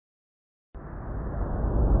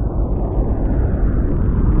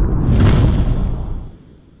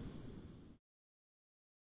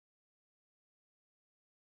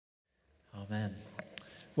Amen.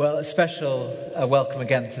 Well, a special welcome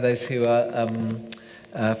again to those who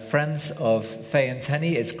are friends of Faye and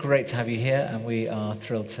Tenny. It's great to have you here, and we are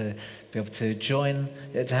thrilled to be able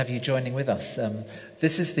to have you joining with us.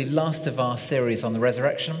 This is the last of our series on the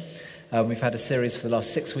resurrection. We've had a series for the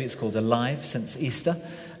last 6 weeks called Alive since Easter,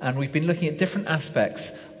 and we've been looking at different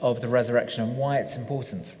aspects of the resurrection and why it's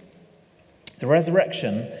important. The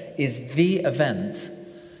resurrection is the event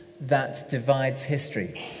that divides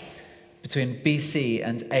history between BC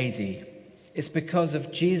and AD. It's because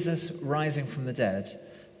of Jesus rising from the dead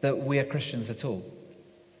that we are Christians at all.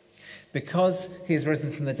 Because he's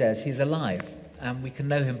risen from the dead, he's alive, and we can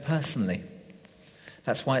know him personally.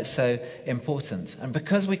 That's why it's so important. And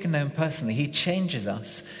because we can know him personally, he changes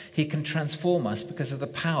us. He can transform us because of the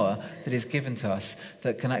power that is given to us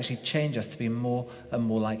that can actually change us to be more and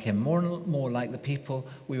more like him, more and more like the people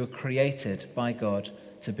we were created by God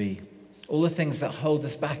to be. All the things that hold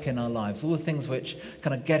us back in our lives, all the things which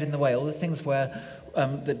kind of get in the way, all the things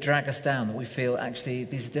that drag us down, that we feel actually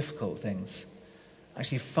these are difficult things,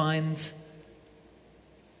 actually find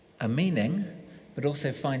a meaning, but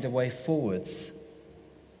also find a way forwards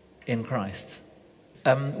in Christ.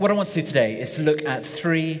 What I want to do today is to look at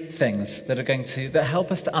 3 things that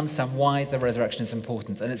help us to understand why the resurrection is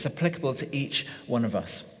important, and it's applicable to each one of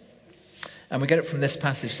us. And we get it from this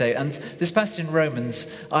passage today. And this passage in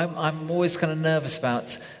Romans, I'm always kind of nervous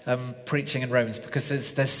about preaching in Romans because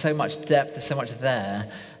there's so much depth, there's so much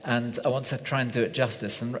there, and I want to try and do it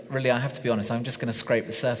justice. And really, I have to be honest, I'm just going to scrape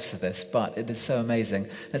the surface of this, but it is so amazing.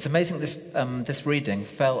 And it's amazing this reading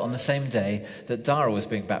fell on the same day that Dara was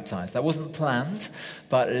being baptized. That wasn't planned,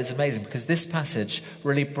 but it is amazing because this passage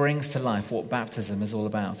really brings to life what baptism is all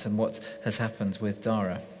about and what has happened with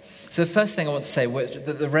Dara. So the first thing I want to say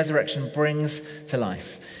that the resurrection brings to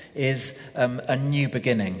life is a new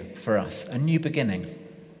beginning for us, a new beginning.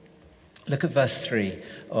 Look at verse 3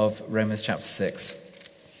 of Romans chapter 6.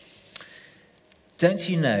 Don't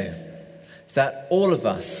you know that all of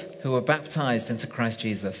us who were baptized into Christ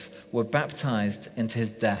Jesus were baptized into his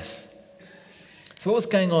death? So what was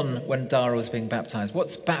going on when Dara was being baptized?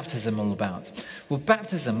 What's baptism all about? Well,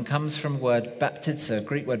 baptism comes from the word baptizo,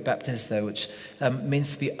 Greek word baptizo, which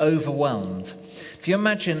means to be overwhelmed. If you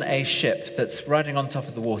imagine a ship that's riding on top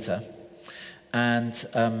of the water, and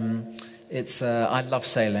I love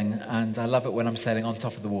sailing, and I love it when I'm sailing on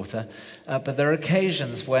top of the water, but there are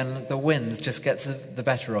occasions when the wind just gets the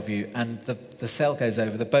better of you, and the sail goes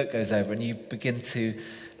over, the boat goes over, and you begin to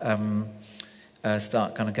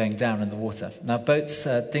start kind of going down in the water. Now, boats,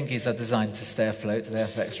 dinghies are designed to stay afloat. They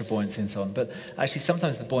have extra buoyancy and so on. But actually,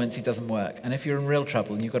 sometimes the buoyancy doesn't work. And if you're in real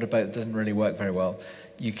trouble and you've got a boat that doesn't really work very well,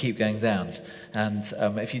 you keep going down. And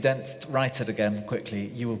if you don't right it again quickly,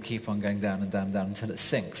 you will keep on going down and down and down until it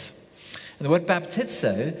sinks. And the word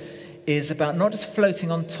baptizo is about not just floating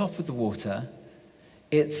on top of the water.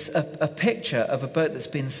 It's a picture of a boat that's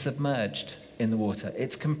been submerged in the water.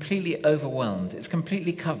 It's completely overwhelmed. It's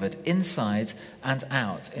completely covered inside and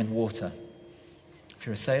out in water. If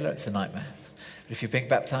you're a sailor, it's a nightmare. But if you're being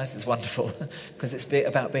baptized, it's wonderful because it's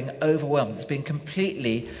about being overwhelmed. It's being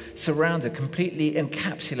completely surrounded, completely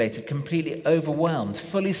encapsulated, completely overwhelmed,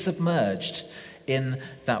 fully submerged in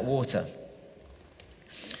that water.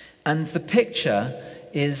 And the picture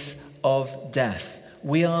is of death.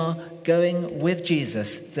 We are going with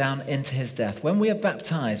Jesus down into his death. When we are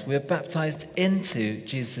baptized into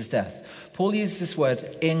Jesus' death. Paul uses this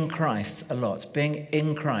word in Christ a lot, being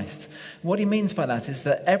in Christ. What he means by that is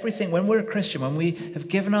that everything, when we're a Christian, when we have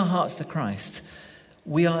given our hearts to Christ,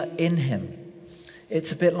 we are in him.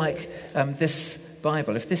 It's a bit like this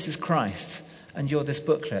Bible. If this is Christ and you're this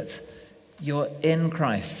booklet, you're in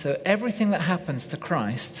Christ. So everything that happens to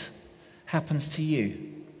Christ happens to you.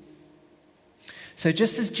 So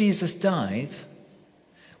just as Jesus died,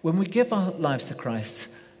 when we give our lives to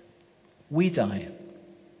Christ, we die.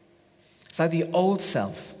 It's like the old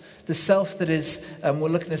self, the self that is,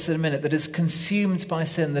 we'll look at this in a minute, that is consumed by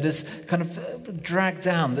sin, that is kind of dragged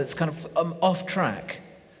down, that's kind of off track,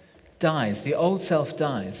 dies. The old self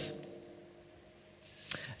dies.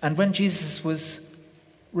 And when Jesus was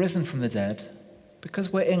risen from the dead,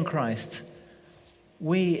 because we're in Christ,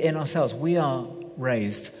 we in ourselves, we are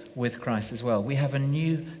raised with Christ as well. We have a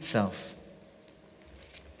new self.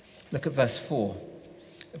 Look at verse 4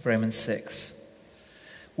 of Romans 6.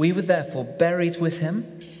 We were therefore buried with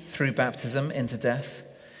him through baptism into death,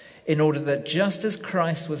 in order that just as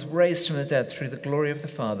Christ was raised from the dead through the glory of the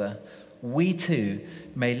Father, we too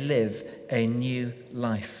may live a new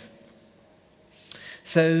life.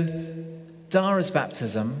 So Dara's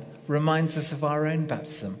baptism reminds us of our own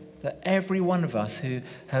baptism. That every one of us who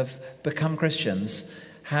have become Christians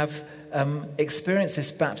have experience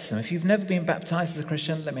this baptism. If you've never been baptized as a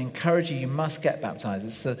Christian, let me encourage you, you must get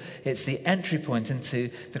baptized. It's the entry point into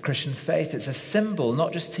the Christian faith. It's a symbol,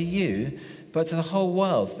 not just to you, but to the whole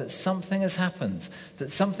world, that something has happened,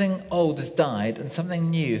 that something old has died and something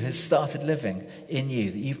new has started living in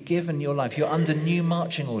you, that you've given your life, you're under new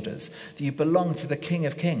marching orders, that you belong to the King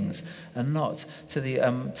of Kings and not to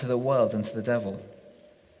the world and to the devil.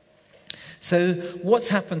 So what's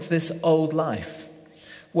happened to this old life?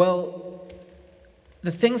 Well,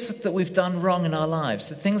 the things that we've done wrong in our lives,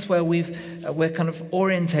 the things where we're kind of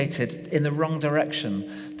orientated in the wrong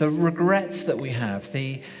direction, the regrets that we have,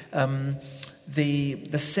 the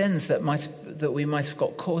sins that we might have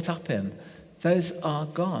got caught up in, those are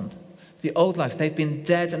gone. The old life, they've been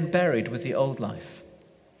dead and buried with the old life.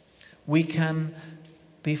 We can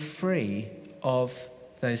be free of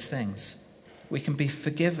those things. We can be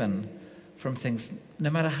forgiven from things, no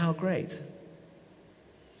matter how great.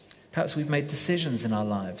 Perhaps we've made decisions in our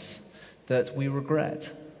lives that we regret.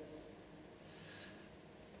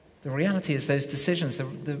 The reality is those decisions,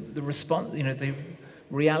 the response, the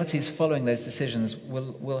realities following those decisions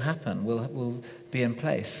will happen, will be in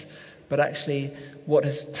place. But actually, what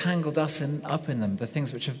has tangled us up in them, the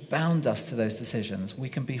things which have bound us to those decisions, we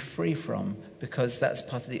can be free from, because that's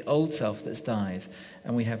part of the old self that's died,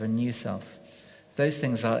 and we have a new self. Those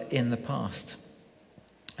things are in the past.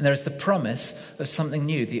 And there is the promise of something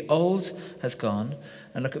new. The old has gone.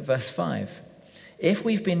 And look at verse 5. If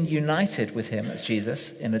we've been united with him, that's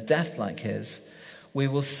Jesus, in a death like his, we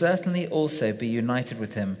will certainly also be united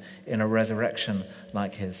with him in a resurrection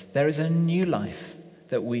like his. There is a new life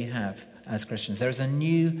that we have as Christians. There is a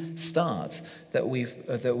new start that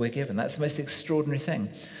we're given. That's the most extraordinary thing.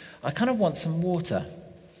 I kind of want some water.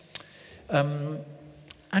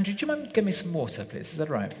 Andrew, do you mind giving me some water, please? Is that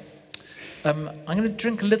all right? I'm going to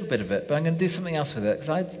drink a little bit of it, but I'm going to do something else with it.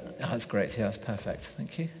 That's great. Yeah, that's perfect.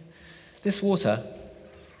 Thank you. This water,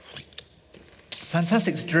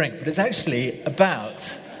 fantastic to drink, but it's actually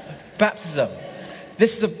about baptism.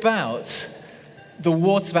 This is about the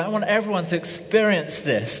water. I want everyone to experience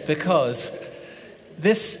this, because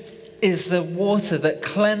this is the water that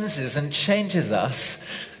cleanses and changes us.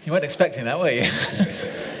 You weren't expecting that, were you?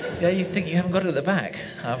 Yeah, you think you haven't got it at the back.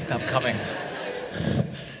 I'm coming.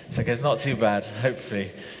 It's like, it's not too bad,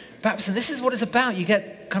 hopefully. Baptism, this is what it's about. You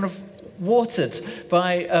get kind of watered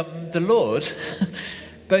by the Lord,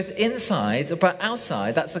 both inside, but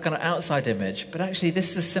outside. That's the kind of outside image. But actually,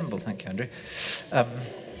 this is a symbol. Thank you, Andrew.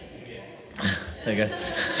 There you go.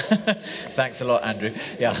 Thanks a lot, Andrew.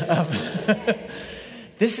 Yeah.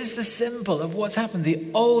 This is the symbol of what's happened.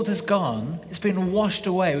 The old has gone. It's been washed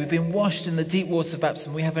away. We've been washed in the deep waters of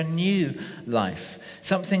baptism. We have a new life,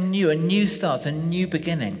 something new, a new start, a new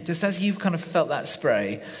beginning. Just as you've kind of felt that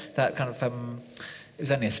spray, that kind of, it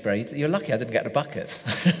was only a spray. You're lucky I didn't get a bucket.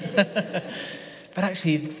 But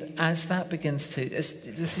actually, as that begins to, just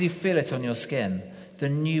as you feel it on your skin, the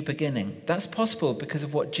new beginning, that's possible because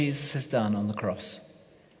of what Jesus has done on the cross.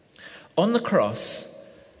 On the cross,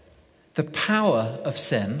 the power of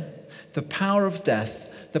sin, the power of death,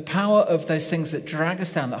 the power of those things that drag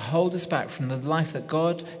us down, that hold us back from the life that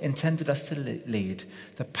God intended us to lead,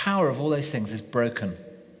 the power of all those things is broken.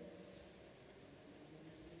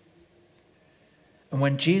 And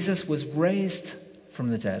when Jesus was raised from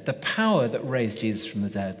the dead, the power that raised Jesus from the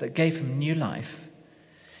dead, that gave him new life,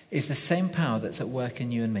 is the same power that's at work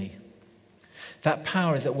in you and me. That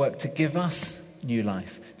power is at work to give us new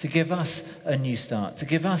life, to give us a new start, to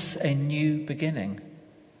give us a new beginning.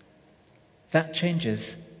 That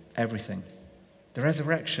changes everything. The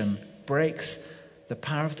resurrection breaks the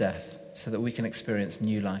power of death so that we can experience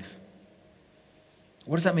new life.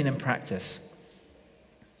 What does that mean in practice?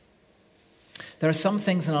 There are some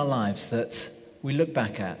things in our lives that we look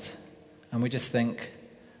back at and we just think,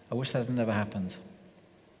 I wish that had never happened.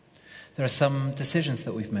 There are some decisions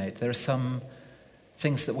that we've made. There are some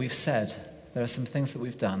things that we've said. There are some things that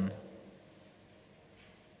we've done.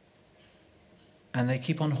 And they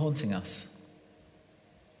keep on haunting us.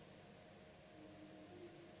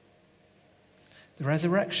 The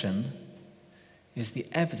resurrection is the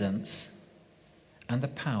evidence and the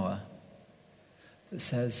power that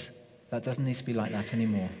says that doesn't need to be like that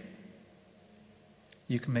anymore.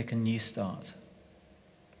 You can make a new start.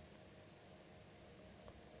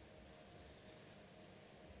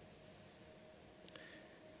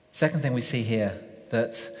 Second thing we see here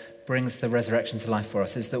that brings the resurrection to life for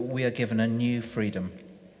us is that we are given a new freedom.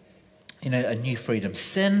 A new freedom.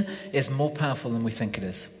 Sin is more powerful than we think it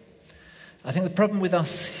is. I think the problem with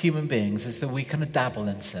us human beings is that we kind of dabble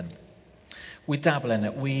in sin. We dabble in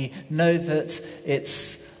it. We know that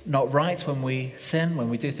it's not right when we sin, when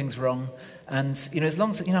we do things wrong. And, as long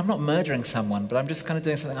as, I'm not murdering someone, but I'm just kind of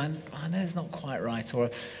doing something I know is not quite right. Or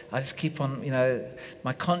I just keep on,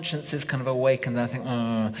 my conscience is kind of awakened and I think,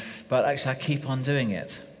 but actually I keep on doing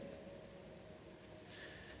it.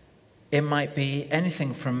 It might be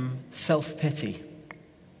anything from self-pity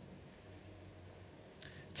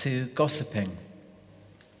to gossiping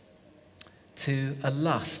to a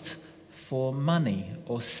lust for money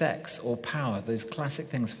or sex or power, those classic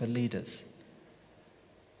things for leaders.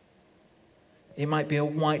 It might be a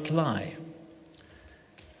white lie.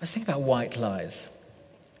 Let's think about white lies.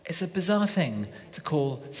 It's a bizarre thing to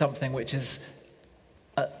call something which is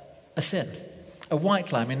a sin. A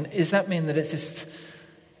white lie. Does that mean that it's just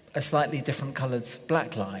a slightly different coloured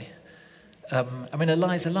black lie? A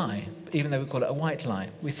lie's a lie, even though we call it a white lie.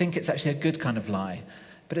 We think it's actually a good kind of lie,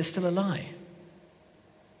 but it's still a lie.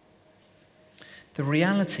 The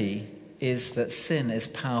reality is that sin is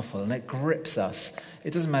powerful and it grips us.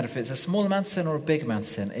 It doesn't matter if it's a small amount of sin or a big amount of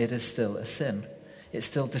sin, it is still a sin. It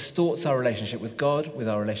still distorts our relationship with God, with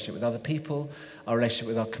our relationship with other people, our relationship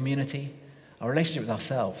with our community, our relationship with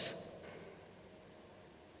ourselves.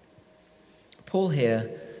 Paul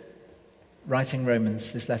here, writing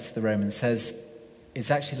Romans, this letter to the Romans, says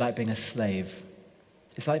it's actually like being a slave.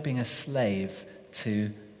 It's like being a slave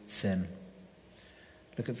to sin.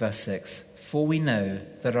 Look at verse 6. For we know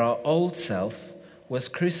that our old self was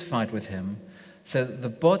crucified with him, so that the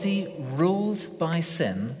body ruled by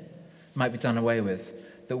sin might be done away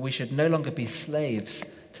with, that we should no longer be slaves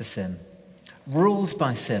to sin. Ruled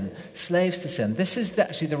by sin, slaves to sin. This is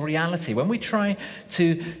actually the reality. When we try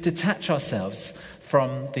to detach ourselves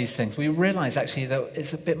from these things, we realize actually that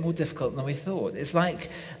it's a bit more difficult than we thought. It's like,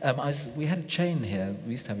 we had a chain here.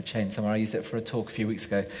 We used to have a chain somewhere. I used it for a talk a few weeks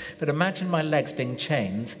ago. But imagine my legs being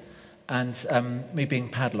chained and me being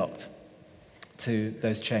padlocked to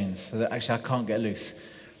those chains so that actually I can't get loose.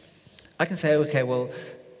 I can say, okay, well,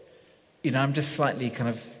 I'm just slightly kind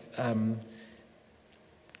of,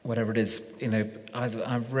 whatever it is,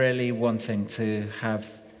 I'm really wanting to have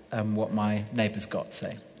what my neighbour's got,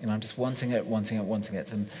 say. I'm just wanting it.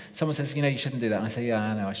 And someone says, you shouldn't do that. And I say, yeah,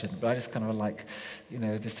 I know I shouldn't. But I just kind of like,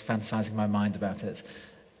 just fantasizing my mind about it.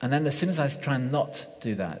 And then as soon as I try and not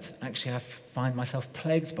do that, actually I find myself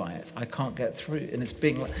plagued by it. I can't get through. And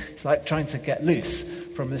it's like trying to get loose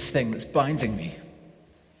from this thing that's binding me.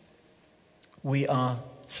 We are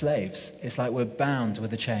slaves. It's like we're bound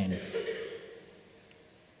with a chain.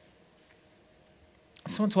 I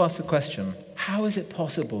just want to ask the question, how is it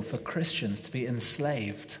possible for Christians to be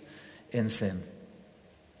enslaved in sin?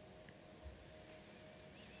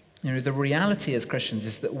 The reality as Christians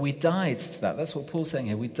is that we died to that. That's what Paul's saying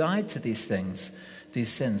here. We died to these things, these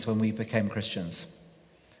sins, when we became Christians.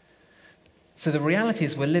 So the reality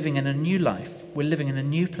is we're living in a new life. We're living in a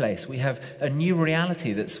new place. We have a new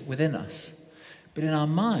reality that's within us. But in our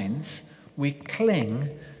minds, we cling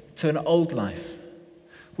to an old life.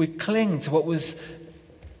 We cling to what was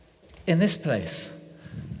in this place.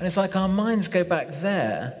 And it's like our minds go back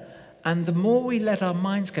there. And the more we let our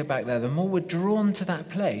minds go back there, the more we're drawn to that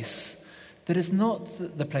place that is not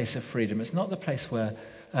the place of freedom. It's not the place where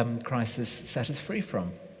Christ has set us free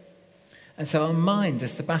from. And so our mind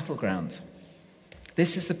is the battleground.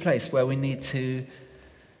 This is the place where we need to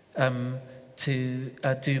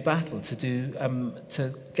do battle,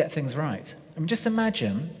 to get things right. Just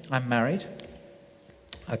imagine I'm married.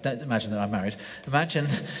 I don't imagine that I'm married. Imagine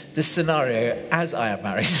this scenario as I am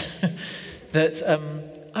married. That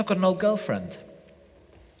I've got an old girlfriend,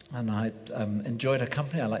 and I enjoyed her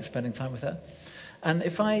company. I like spending time with her. And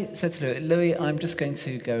if I said to Louis, I'm just going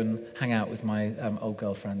to go and hang out with my old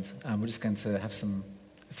girlfriend, and we're just going to have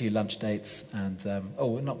a few lunch dates, and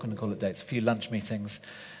we're not going to call it dates, a few lunch meetings.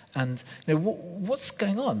 And what's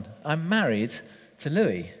going on? I'm married to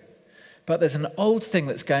Louis, but there's an old thing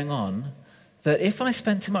that's going on that if I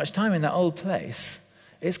spend too much time in that old place,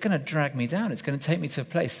 it's going to drag me down. It's going to take me to a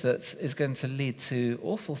place that is going to lead to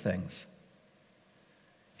awful things.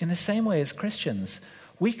 In the same way as Christians,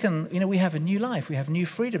 we have a new life. We have new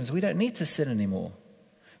freedoms. We don't need to sin anymore.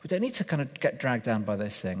 We don't need to kind of get dragged down by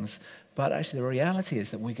those things. But actually the reality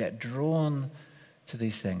is that we get drawn to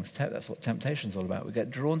these things. That's what temptation is all about. We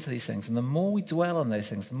get drawn to these things. And the more we dwell on those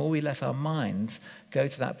things, the more we let our minds go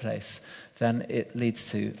to that place, then it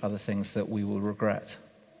leads to other things that we will regret.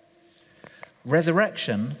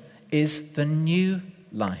 Resurrection is the new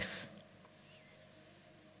life.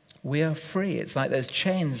 We are free. It's like those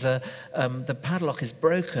chains, the padlock is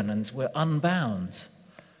broken and we're unbound.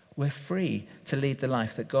 We're free to lead the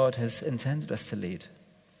life that God has intended us to lead.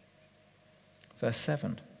 Verse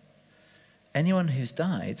 7. Anyone who's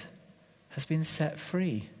died has been set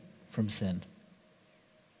free from sin.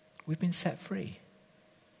 We've been set free.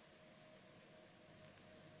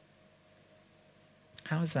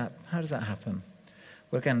 How does that happen?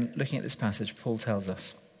 Well, again, looking at this passage, Paul tells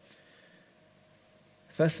us.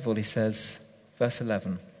 First of all, he says, verse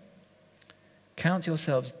 11, count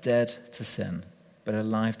yourselves dead to sin, but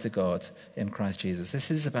alive to God in Christ Jesus.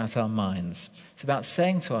 This is about our minds. It's about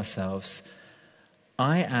saying to ourselves,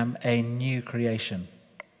 I am a new creation.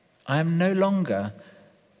 I am no longer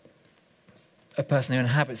a person who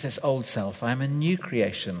inhabits this old self. I am a new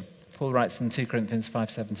creation. Paul writes in 2 Corinthians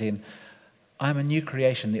 5:17, I am a new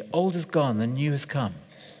creation. The old is gone, the new has come.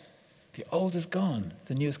 The old is gone,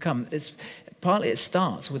 the new has come. Partly it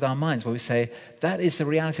starts with our minds where we say, that is the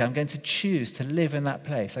reality. I'm going to choose to live in that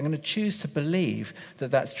place. I'm going to choose to believe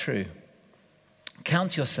that that's true.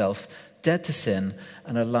 Count yourself dead to sin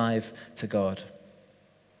and alive to God.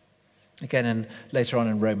 Again, later on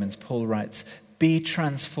in Romans, Paul writes, be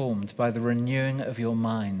transformed by the renewing of your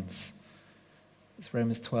minds. It's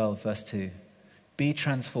Romans 12, verse 2. Be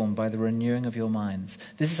transformed by the renewing of your minds.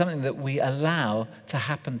 This is something that we allow to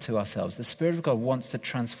happen to ourselves. The Spirit of God wants to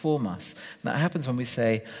transform us. And that happens when we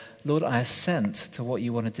say, Lord, I assent to what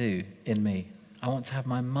you want to do in me. I want to have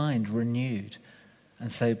my mind renewed,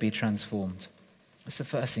 and so be transformed. That's the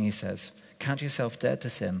first thing he says. Count yourself dead to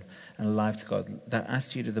sin and alive to God. That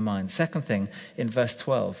attitude of the mind. Second thing, in verse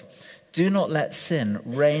 12, do not let sin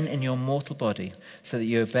reign in your mortal body so that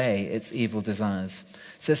you obey its evil desires.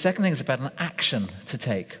 So the second thing is about an action to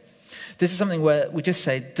take. This is something where we just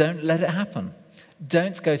say, don't let it happen.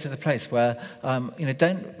 Don't go to the place where,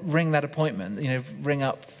 don't ring that appointment, ring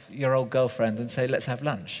up your old girlfriend and say, let's have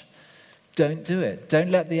lunch. Don't do it.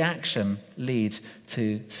 Don't let the action lead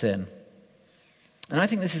to sin. And I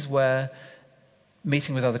think this is where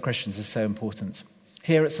meeting with other Christians is so important.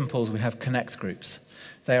 Here at St. Paul's, we have connect groups.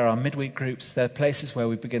 They are our midweek groups. They're places where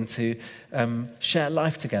we begin to share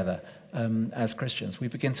life together as Christians. We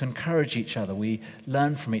begin to encourage each other. We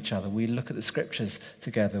learn from each other. We look at the scriptures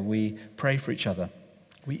together. We pray for each other.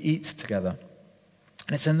 We eat together.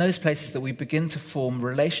 And it's in those places that we begin to form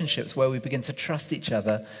relationships where we begin to trust each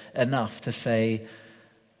other enough to say,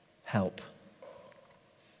 help.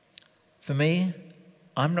 For me,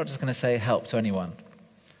 I'm not just going to say help to anyone.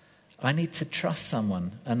 I need to trust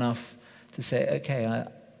someone enough to say, okay,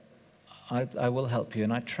 I will help you,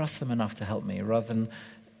 and I trust them enough to help me, rather than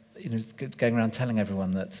going around telling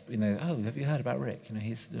everyone that, oh, have you heard about Rick?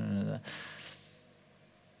 He's...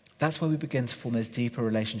 That's where we begin to form those deeper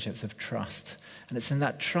relationships of trust. And it's in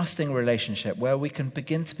that trusting relationship where we can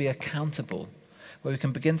begin to be accountable, where we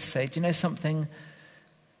can begin to say, do you know something?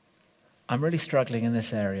 I'm really struggling in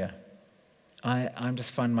this area. I'm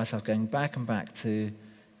just finding myself going back and back to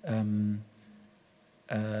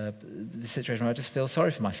the situation where I just feel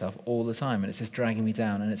sorry for myself all the time, and it's just dragging me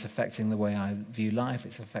down, and it's affecting the way I view life,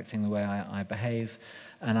 it's affecting the way I behave,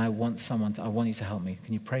 and I want you to help me.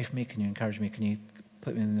 Can you pray for me? Can you encourage me? Can you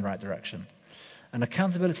put me in the right direction? And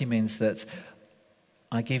accountability means that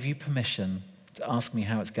I give you permission to ask me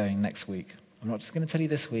how it's going next week. I'm not just going to tell you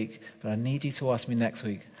this week, but I need you to ask me next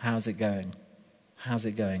week, how's it going? How's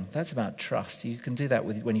it going? That's about trust. You can do that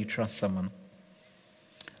when you trust someone.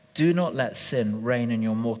 Do not let sin reign in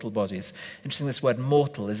your mortal bodies. Interesting, this word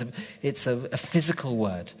mortal, it's a physical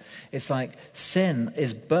word. It's like sin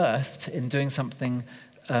is birthed in doing something.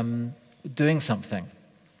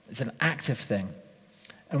 It's an active thing.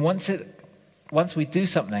 And once we do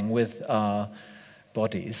something with our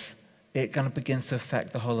bodies, it kind of begins to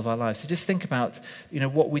affect the whole of our lives. So just think about,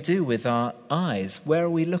 what we do with our eyes. Where are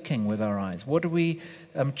we looking with our eyes? What are we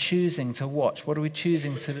choosing to watch? What are we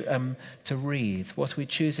choosing to read?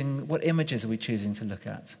 What images are we choosing to look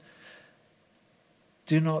at?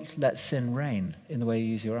 Do not let sin reign in the way you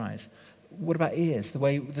use your eyes. What about ears?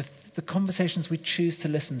 The conversations we choose to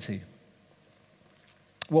listen to.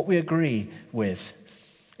 What we agree with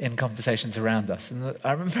in conversations around us. And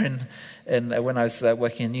I remember when I was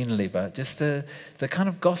working in Unilever, just the kind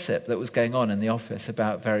of gossip that was going on in the office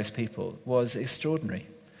about various people was extraordinary.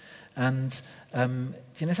 And do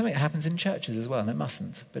you know something that happens in churches as well? And it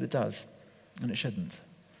mustn't, but it does, and it shouldn't.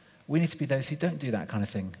 We need to be those who don't do that kind of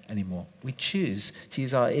thing anymore. We choose to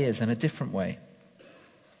use our ears in a different way.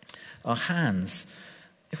 Our hands,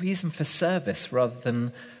 if we use them for service rather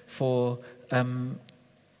than for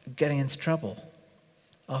getting into trouble.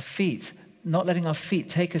 Our feet, not letting our feet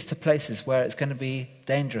take us to places where it's going to be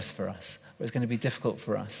dangerous for us, where it's going to be difficult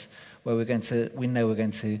for us, where we know we're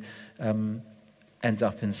going to end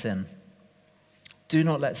up in sin. Do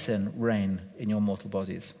not let sin reign in your mortal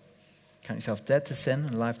bodies. Count yourself dead to sin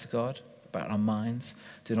and alive to God. about our minds.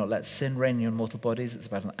 Do not let sin reign in your mortal bodies. It's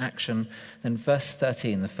about an action. Then verse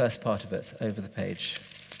 13, the first part of it, over the page.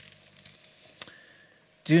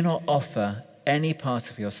 Do not offer any part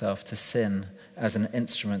of yourself to sin as an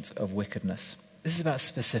instrument of wickedness. This is about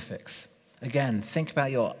specifics. Again, think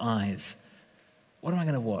about your eyes. What am I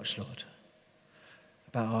going to watch, Lord?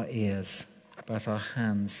 About our ears, about our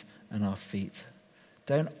hands and our feet.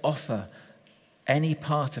 Don't offer any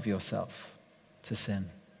part of yourself to sin.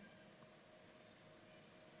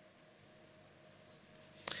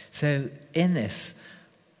 So in this,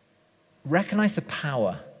 recognize the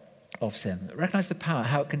power of sin. Recognize the power,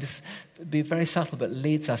 how it can just be very subtle but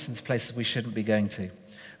leads us into places we shouldn't be going to.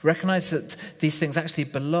 Recognize that these things actually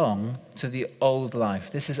belong to the old life.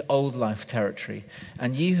 This is old life territory.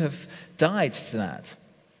 And you have died to that.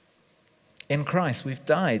 In Christ, we've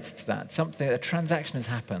died to that. A transaction has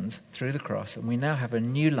happened through the cross, and we now have a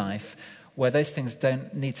new life where those things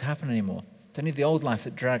don't need to happen anymore. Don't need the old life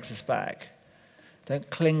that drags us back. Don't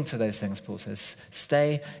cling to those things, Paul says.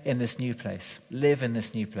 Stay in this new place. Live in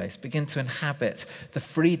this new place. Begin to inhabit the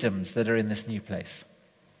freedoms that are in this new place.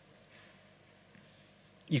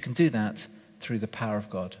 You can do that through the power of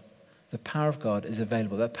God. The power of God is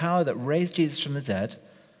available. That power that raised Jesus from the dead,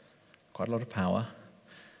 quite a lot of power,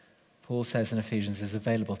 Paul says in Ephesians, is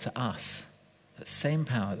available to us. That same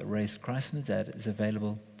power that raised Christ from the dead is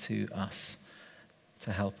available to us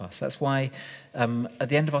to help us. That's why at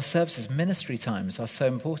the end of our services, ministry times are so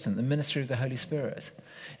important, the ministry of the Holy Spirit.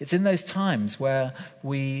 It's in those times where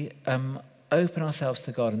we open ourselves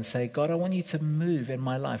to God and say, God, I want you to move in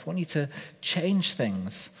my life. I want you to change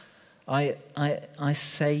things. I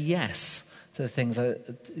say yes to the things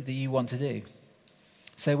that you want to do.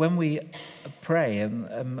 So when we pray,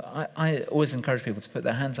 I always encourage people to put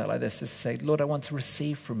their hands out like this, just to say, Lord, I want to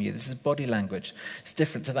receive from you. This is body language. It's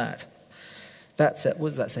different to that. That's it. What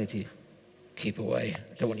does that say to you? Keep away.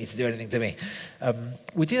 Don't want you to do anything to me.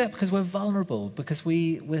 We do that because we're vulnerable, because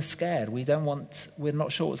we're scared. We're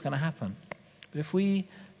not sure what's going to happen. But if we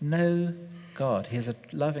know God, he is a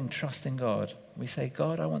loving, trusting God, we say,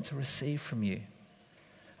 God, I want to receive from you.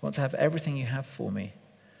 I want to have everything you have for me.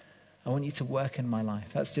 I want you to work in my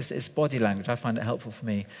life. It's body language. I find it helpful for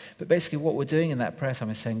me. But basically what we're doing in that prayer time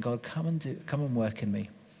is saying, God, come and work in me.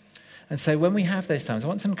 And so when we have those times, I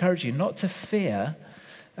want to encourage you not to fear,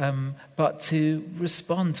 but to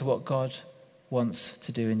respond to what God wants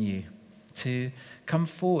to do in you. To come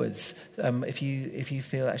forwards if you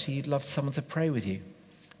feel actually you'd love someone to pray with you.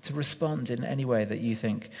 To respond in any way that you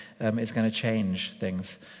think is going to change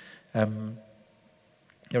things. There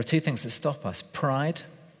are two things that stop us. Pride.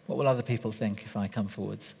 What will other people think if I come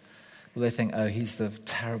forwards? Will they think, oh, he's the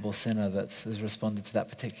terrible sinner that has responded to that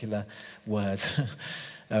particular word?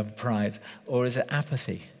 Pride. Or is it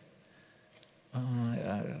apathy?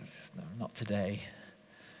 Not today.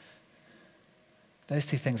 Those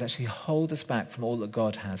two things actually hold us back from all that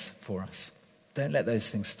God has for us. Don't let those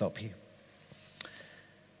things stop you.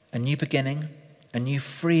 A new beginning, a new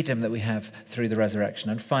freedom that we have through the resurrection,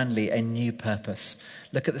 and finally, a new purpose.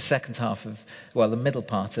 Look at the second half the middle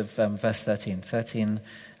part of verse 13. 13,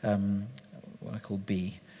 what I call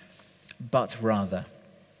B. But rather,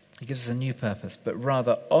 he gives us a new purpose. But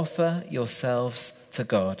rather, offer yourselves to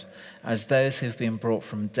God as those who have been brought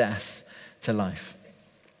from death to life.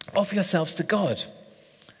 Offer yourselves to God.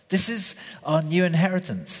 This is our new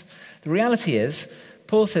inheritance. The reality is,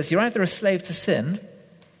 Paul says, you're either a slave to sin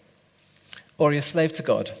or you're a slave to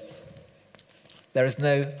God. There is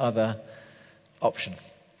no other option.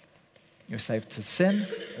 You're a slave to sin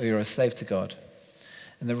or you're a slave to God.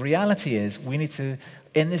 And the reality is we need to,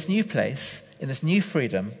 in this new place, in this new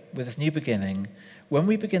freedom, with this new beginning, when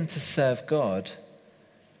we begin to serve God,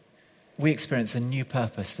 we experience a new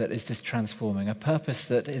purpose that is just transforming, a purpose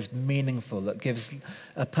that is meaningful, that gives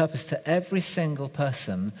a purpose to every single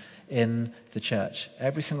person in the church,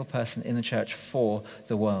 every single person in the church for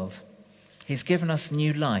the world. He's given us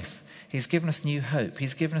new life. He's given us new hope.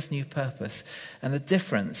 He's given us new purpose. And the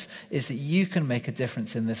difference is that you can make a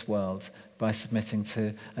difference in this world by submitting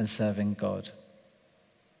to and serving God.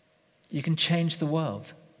 You can change the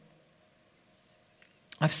world.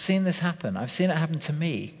 I've seen this happen. I've seen it happen to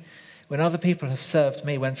me. When other people have served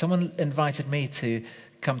me, when someone invited me to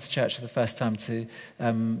come to church for the first time to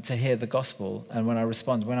hear the gospel, and when I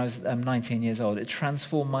responded, when I was 19 years old, it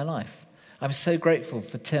transformed my life. I'm so grateful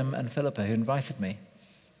for Tim and Philippa who invited me.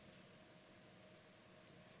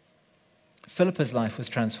 Philippa's life was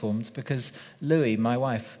transformed because Louie, my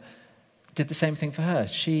wife, did the same thing for her.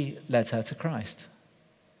 She led her to Christ.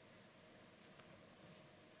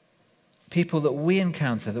 People that we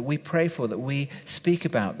encounter, that we pray for, that we speak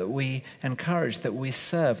about, that we encourage, that we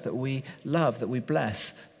serve, that we love, that we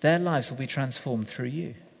bless, their lives will be transformed through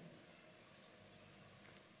you.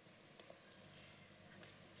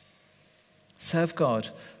 Serve God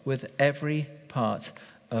with every part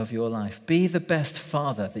of your life. Be the best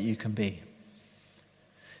father that you can be.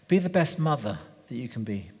 Be the best mother that you can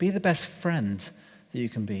be. Be the best friend that you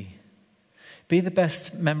can be. Be the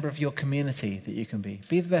best member of your community that you can be.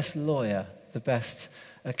 Be the best lawyer, the best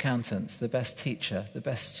accountant, the best teacher, the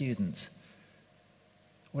best student.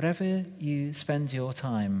 Whatever you spend your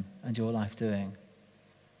time and your life doing,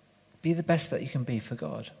 be the best that you can be for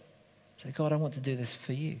God. Say, God, I want to do this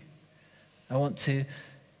for you. I want to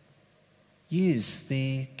use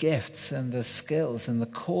the gifts and the skills and the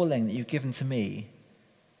calling that you've given to me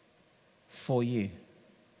for you.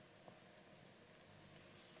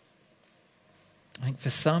 I think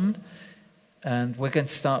for some, and we're going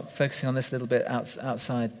to start focusing on this a little bit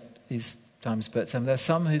outside these times, but there are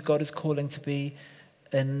some who God is calling to be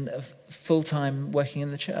in full-time working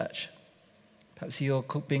in the church. Perhaps you're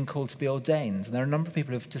being called to be ordained. And there are a number of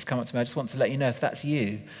people who have just come up to me. I just want to let you know, if that's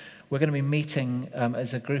you, we're going to be meeting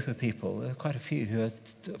as a group of people. There are quite a few who are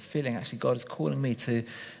feeling actually God is calling me to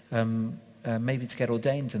maybe to get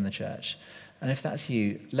ordained in the church. And if that's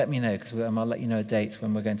you, let me know, because I'll let you know a date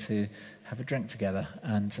when we're going to have a drink together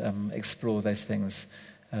and explore those things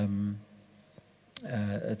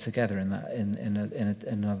together in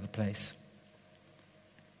another place.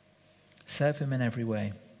 Serve him in every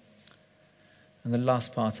way. And the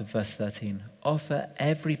last part of verse 13, offer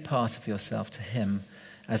every part of yourself to him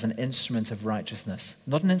as an instrument of righteousness.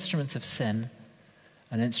 Not an instrument of sin,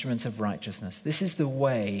 an instrument of righteousness. This is the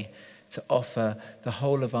way to offer the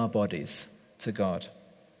whole of our bodies to God.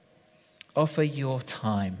 Offer your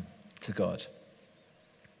time to God.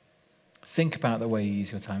 Think about the way you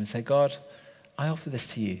use your time and say, God, I offer this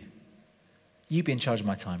to you. You be in charge of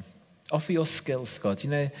my time. Offer your skills to God. You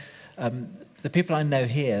know, the people I know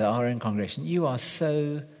here that are in congregation, you are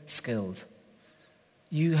so skilled.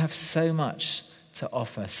 You have so much to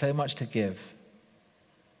offer, so much to give.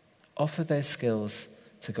 Offer those skills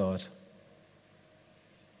to God.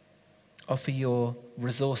 Offer your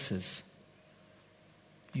resources,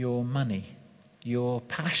 your money, your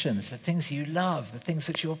passions, the things you love, the things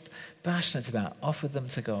that you're passionate about. Offer them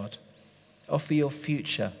to God. Offer your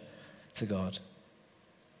future to God.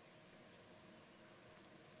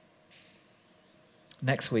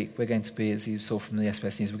 Next week, we're going to be, as you saw from the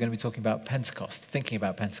SBS News, we're going to be talking about Pentecost, thinking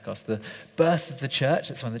about Pentecost, the birth of the church.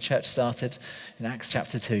 That's when the church started in Acts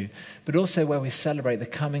chapter 2, but also where we celebrate the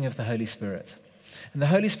coming of the Holy Spirit. And the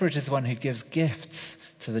Holy Spirit is the one who gives gifts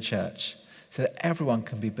to the church so that everyone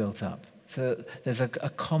can be built up. So there's a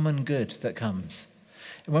common good that comes.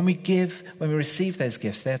 And when we receive those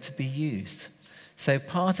gifts, they're to be used. So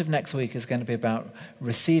part of next week is going to be about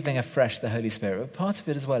receiving afresh the Holy Spirit. But part of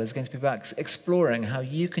it as well is going to be about exploring how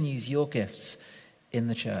you can use your gifts in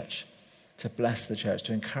the church to bless the church,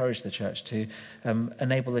 to encourage the church, to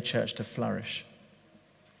enable the church to flourish.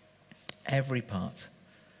 Every part.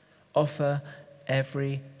 Offer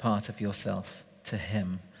every part of yourself to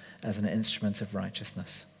him as an instrument of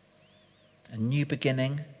righteousness. A new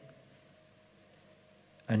beginning,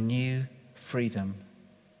 a new freedom,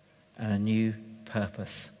 and a new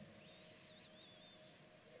purpose.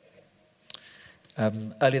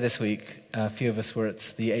 Earlier this week, a few of us were at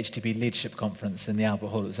the HTB Leadership Conference in the Albert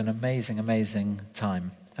Hall. It was an amazing, amazing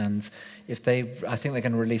time. And I think they're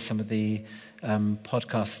going to release some of the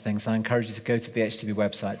podcast things. I encourage you to go to the HTB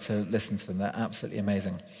website to listen to them. They're absolutely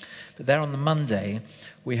amazing. But there on the Monday,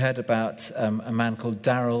 we heard about a man called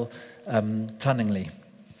Daryl Tunningley.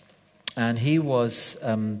 And he was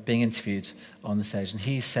being interviewed on the stage. And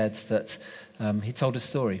he said that he told a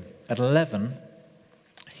story. At 11,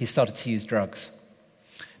 he started to use drugs.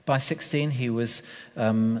 By 16, he was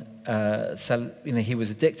he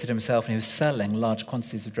was addicted himself, and he was selling large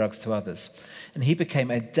quantities of drugs to others. And he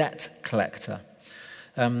became a debt collector.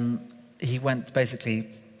 He went basically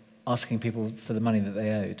asking people for the money that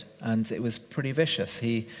they owed, and it was pretty vicious.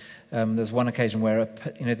 There was one occasion where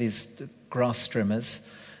these grass trimmers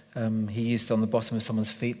he used on the bottom of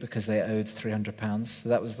someone's feet because they owed £300. So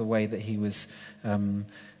that was the way that he was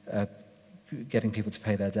getting people to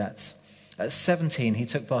pay their debts. At 17, he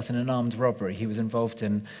took part in an armed robbery. He was involved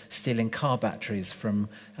in stealing car batteries from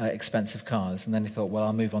expensive cars. And then he thought, well,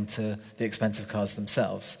 I'll move on to the expensive cars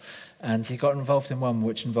themselves. And he got involved in one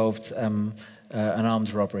which involved an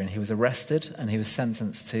armed robbery. And he was arrested, and he was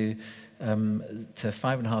sentenced to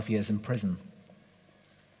 5.5 years in prison.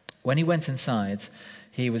 When he went inside,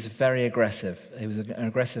 he was very aggressive. He was an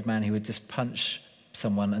aggressive man. He would just punch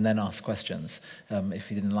someone and then ask questions if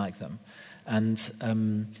he didn't like them.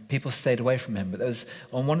 And people stayed away from him. But there was,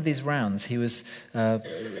 on one of these rounds, he was,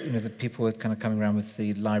 the people were kind of coming around with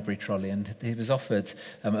the library trolley, and he was offered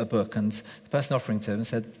a book, and the person offering to him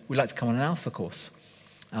said, "We'd like to come on an Alpha course."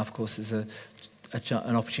 Alpha course is an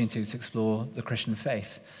opportunity to explore the Christian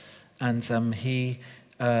faith. And he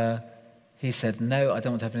said, "No, I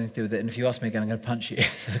don't want to have anything to do with it, and if you ask me again, I'm going to punch you."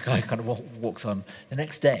 So the guy kind of walks on. The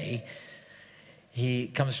next day, he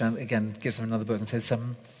comes around again, gives him another book, and says,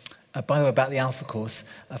 "By the way, about the Alpha course,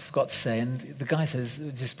 I forgot to say," and the guy says,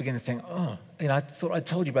 just beginning to think, I thought I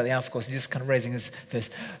told you about the Alpha course. He's just kind of raising his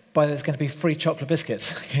fist. "By the way, there's going to be free chocolate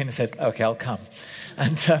biscuits." And he said, "Okay, I'll come."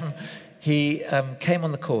 And he came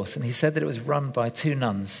on the course, and he said that it was run by two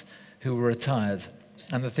nuns who were retired.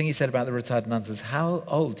 And the thing he said about the retired nuns was, "How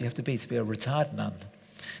old do you have to be a retired nun?"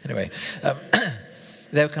 Anyway,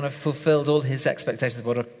 they kind of fulfilled all his expectations of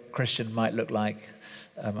what a Christian might look like.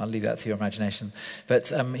 I'll leave that to your imagination.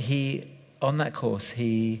 But on that course,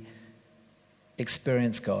 he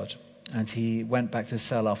experienced God. And he went back to his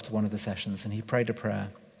cell after one of the sessions, and he prayed a prayer.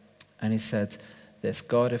 And he said this: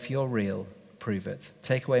 "God, if you're real, prove it.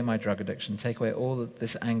 Take away my drug addiction. Take away all of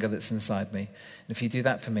this anger that's inside me. And if you do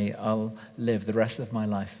that for me, I'll live the rest of my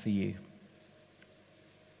life for you."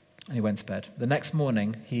 And he went to bed. The next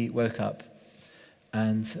morning, he woke up,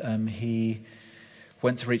 and he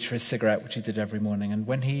went to reach for his cigarette, which he did every morning. And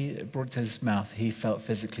when he brought it to his mouth, he felt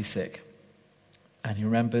physically sick. And he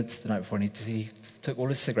remembered the night before, and he took all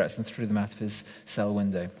his cigarettes and threw them out of his cell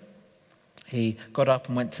window. He got up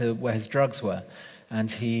and went to where his drugs were. And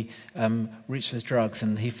he reached for his drugs,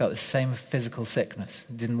 and he felt the same physical sickness.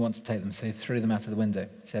 He didn't want to take them, so he threw them out of the window.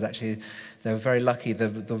 He said, actually, they were very lucky,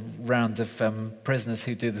 the round of prisoners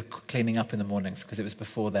who do the cleaning up in the mornings, because it was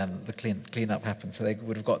before then the clean-up happened, so they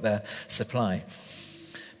would have got their supply.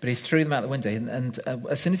 But he threw them out the window, and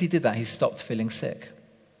as soon as he did that, he stopped feeling sick.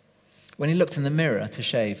 When he looked in the mirror to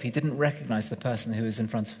shave, he didn't recognize the person who was in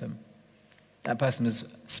front of him. That person was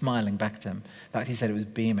smiling back at him. In fact, he said it was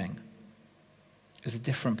beaming. It was a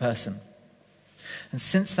different person. And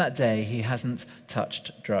since that day, he hasn't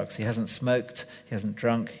touched drugs. He hasn't smoked. He hasn't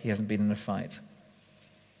drunk. He hasn't been in a fight.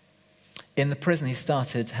 In the prison, he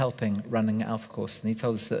started helping running Alpha Course. And he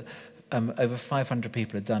told us that over 500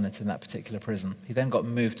 people had done it in that particular prison. He then got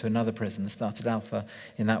moved to another prison and started Alpha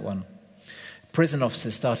in that one. Prison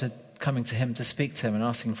officers started coming to him to speak to him and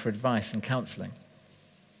asking for advice and counseling.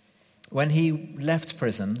 When he left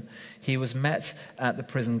prison, he was met at the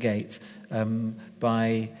prison gate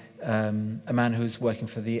by a man who was working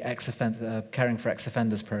for the Caring for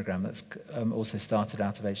Ex-Offenders program that's also started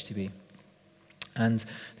out of HTB. And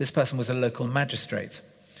this person was a local magistrate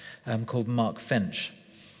called Mark Finch.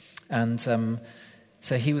 And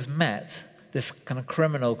so he was met, this kind of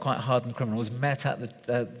criminal, quite hardened criminal, was met at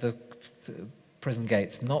the prison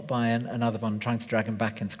gates, not by another one trying to drag him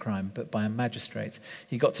back into crime, but by a magistrate.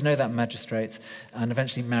 He got to know that magistrate and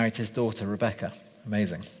eventually married his daughter, Rebecca.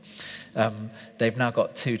 Amazing. They've now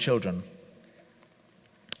got 2 children.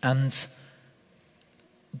 And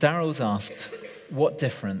Daryl's asked what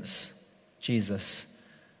difference Jesus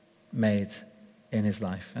made in his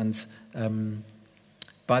life. And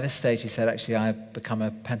by this stage, he said, actually, I've become a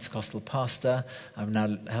Pentecostal pastor. I'm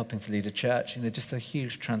now helping to lead a church. Just a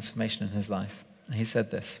huge transformation in his life. And he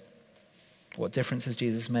said this: "What difference has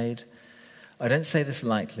Jesus made? I don't say this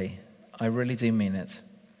lightly. I really do mean it.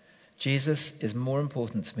 Jesus is more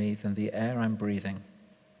important to me than the air I'm breathing."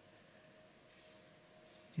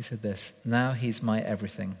 He said this: "Now he's my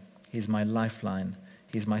everything. He's my lifeline.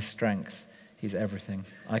 He's my strength. He's everything.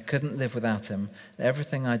 I couldn't live without him.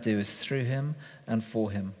 Everything I do is through him and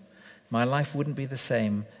for him. My life wouldn't be the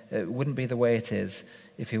same. It wouldn't be the way it is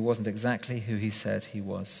if he wasn't exactly who he said he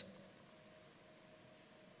was."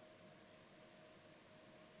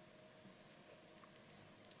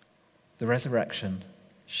 The resurrection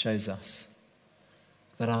shows us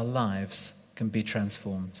that our lives can be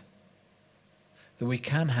transformed, that we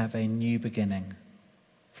can have a new beginning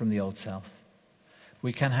from the old self.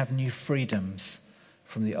 We can have new freedoms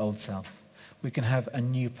from the old self. We can have a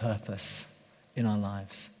new purpose in our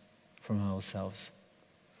lives from our old selves.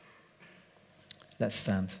 Let's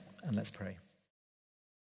stand and let's pray.